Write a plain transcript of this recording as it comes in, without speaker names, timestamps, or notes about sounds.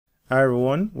Hi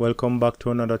everyone, welcome back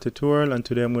to another tutorial, and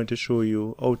today I'm going to show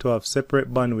you how to have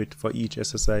separate bandwidth for each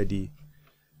SSID.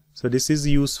 So this is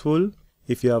useful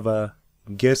if you have a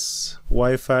guest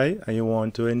Wi-Fi and you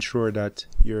want to ensure that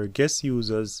your guest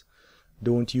users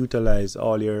don't utilize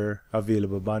all your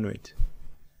available bandwidth.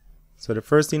 So the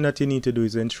first thing that you need to do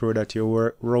is ensure that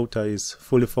your router is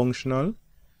fully functional.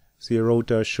 So your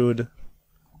router should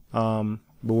be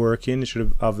working. You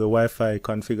should have the Wi-Fi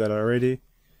configured already.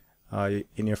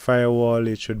 In your firewall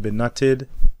it should be knotted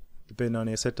depending on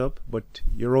your setup, but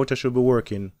your router should be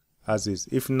working as is.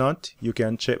 If not, you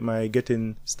can check my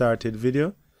getting started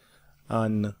video,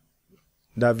 and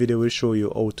that video will show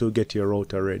you how to get your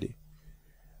router ready.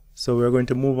 So we're going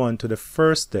to move on to the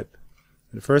first step.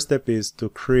 The first step is to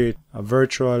create a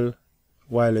virtual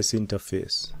wireless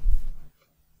interface.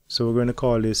 So we're going to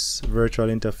call this virtual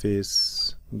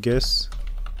interface guest.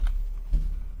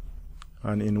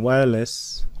 And in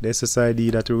wireless, the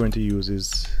SSID that we're going to use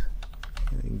is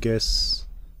guest.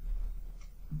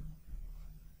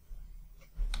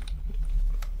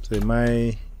 Say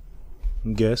my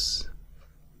guest.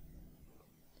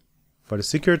 For the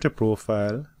security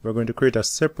profile, we're going to create a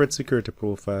separate security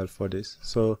profile for this.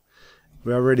 So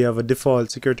we already have a default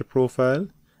security profile,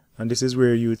 and this is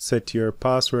where you would set your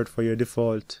password for your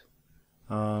default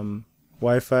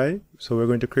Wi-Fi. So we're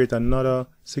going to create another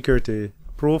security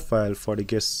profile for the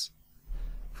guest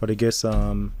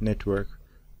network.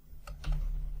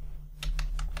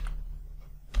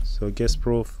 So guest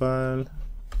profile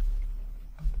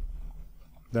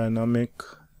dynamic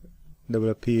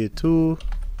WPA2,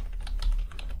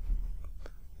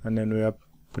 and then we have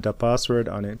put a password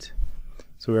on it.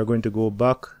 So we are going to go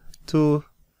back to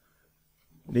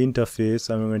the interface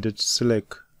and we're going to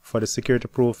select for the security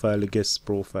profile the guest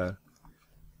profile.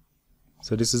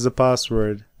 So this is a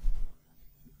password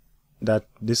that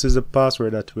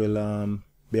will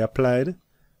be applied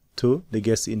to the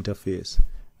guest interface.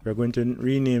 We're going to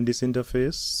rename this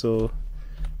interface, so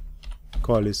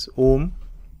call this home.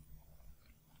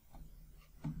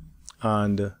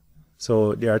 And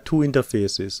so there are two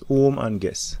interfaces, home and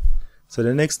guest. So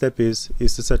the next step is to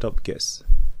set up guest.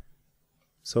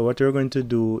 So what we're going to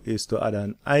do is to add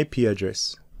an IP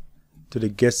address to the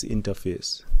guest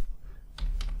interface.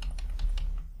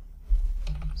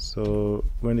 So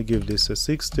I'm going to give this a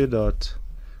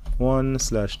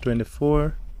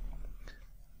 60.1/24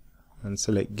 and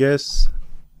select guest,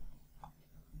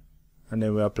 and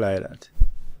then we apply that.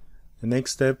 The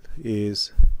next step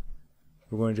is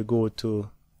we're going to go to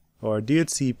our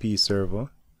Dhcp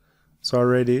server. So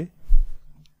already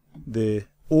the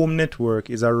home network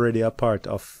is already a part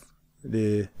of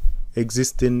the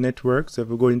existing network. So if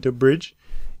we go into bridge,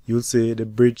 you'll see the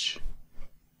bridge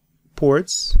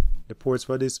ports. The ports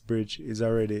for this bridge is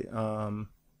already the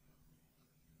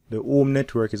home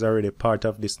network is already part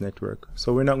of this network,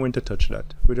 so we're not going to touch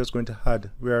that. We're just going to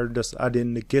we are just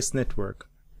adding the guest network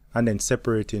and then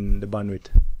separating the bandwidth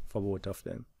for both of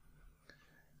them.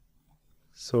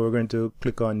 So we're going to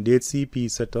click on Dhcp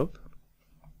setup,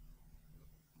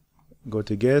 go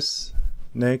to guest,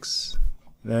 next.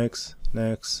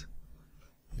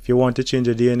 If you want to change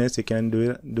the DNS, you can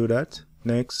do that.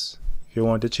 Next. If you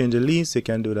want to change the lease, you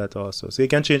can do that also. So you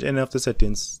can change any of the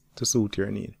settings to suit your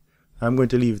need. I'm going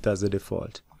to leave it as a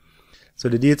default. So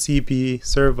the Dhcp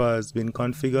server has been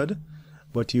configured,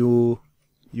 but you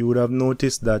would have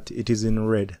noticed that it is in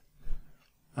red.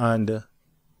 And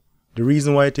the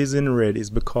reason why it is in red is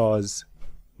because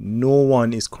no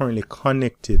one is currently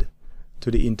connected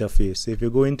to the interface. So if you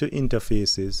go into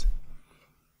interfaces,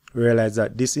 realize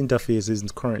that this interface is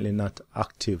currently not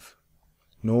active.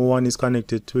 No one is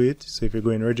connected to it. So if you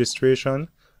go in registration,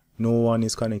 no one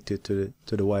is connected to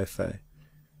the Wi-Fi.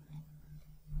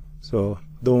 So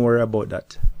don't worry about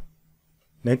that.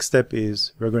 Next step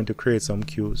is we're going to create some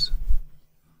queues.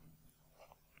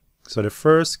 So the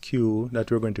first queue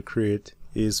that we're going to create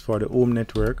is for the home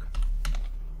network.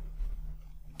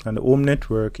 And the home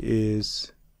network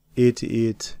is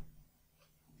 88.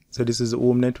 So this is the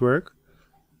home network.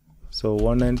 So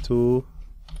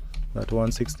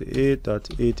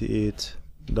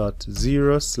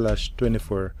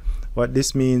 192.168.88.0/24. What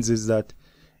this means is that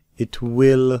it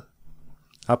will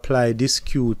apply this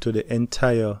queue to the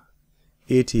entire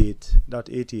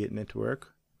 88.88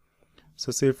 network.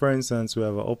 So say for instance we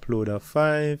have an upload of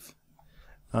 5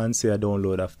 and say a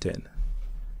download of 10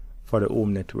 for the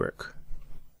home network.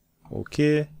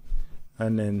 Okay,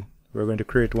 and then we're going to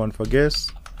create one for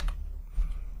guest.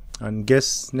 And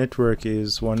guest network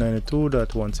is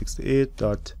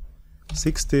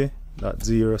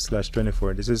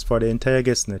 192.168.60.0/24. This is for the entire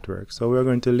guest network. So we're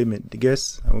going to limit the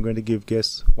guests, and we're going to give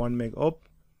guests 1 meg up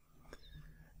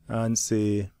and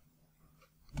say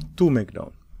 2 meg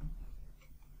down.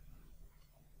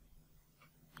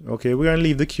 Okay, we're gonna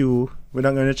leave the queue. We're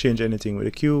not gonna change anything with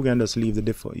the queue. We're gonna just leave the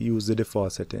default, use the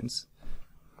default settings.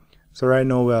 So right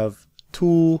now we have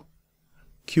 2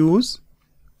 queues.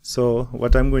 So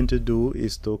what I'm going to do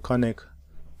is to connect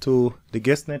to the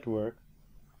guest network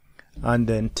and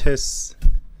then test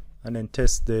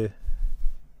the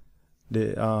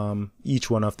each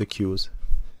one of the queues.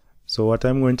 So what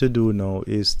I'm going to do now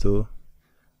is to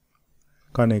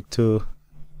connect to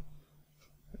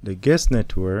the guest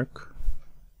network,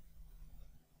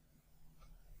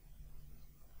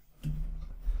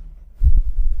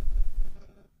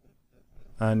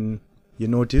 and you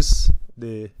notice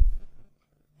the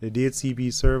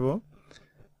DHCP server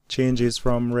changes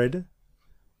from red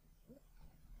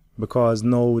because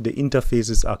now the interface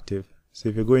is active. So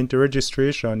if you go into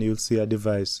registration, you'll see a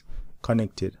device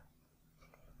connected.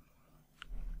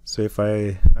 So if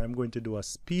I'm going to do a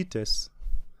speed test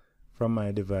from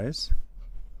my device.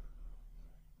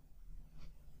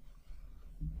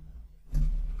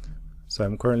 So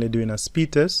I'm currently doing a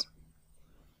speed test.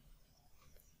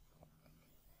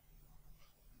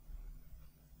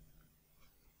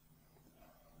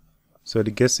 So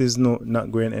the guess is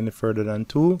not going any further than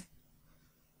 2.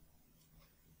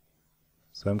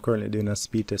 So I'm currently doing a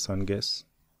speed test on guess.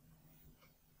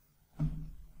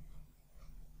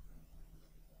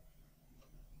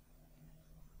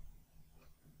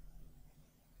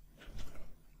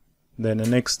 Then the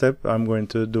next step, I'm going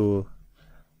to do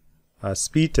a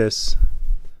speed test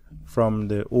from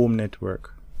the home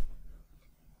network.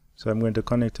 So I'm going to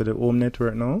connect to the home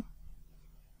network now.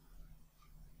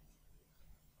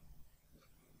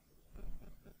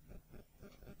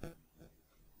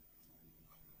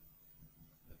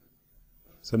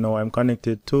 So now I'm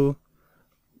connected to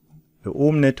the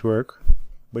home network,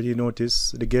 but you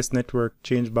notice the guest network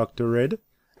changed back to red.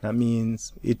 That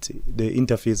means the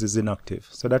interface is inactive.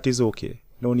 So that is okay.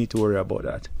 No need to worry about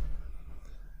that.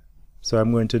 So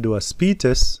I'm going to do a speed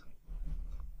test.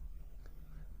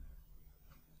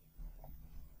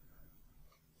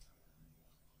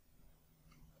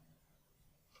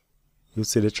 You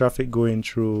see the traffic going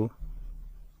through.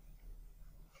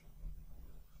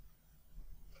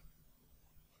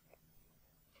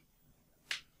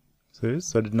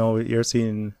 So now you're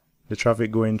seeing the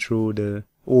traffic going through the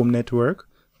home network,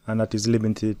 and that is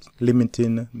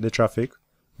limiting the traffic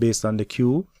based on the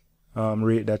queue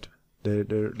rate, that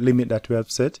the limit that we have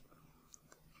set.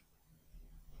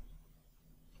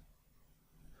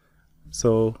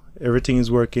 So everything is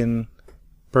working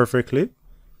perfectly.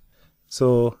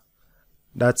 So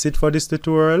that's it for this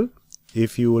tutorial.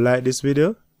 If you like this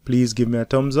video, please give me a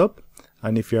thumbs up.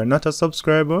 And if you're not a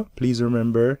subscriber, please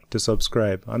remember to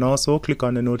subscribe, and also click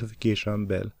on the notification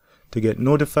bell to get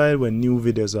notified when new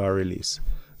videos are released.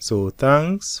 So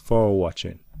thanks for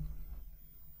watching.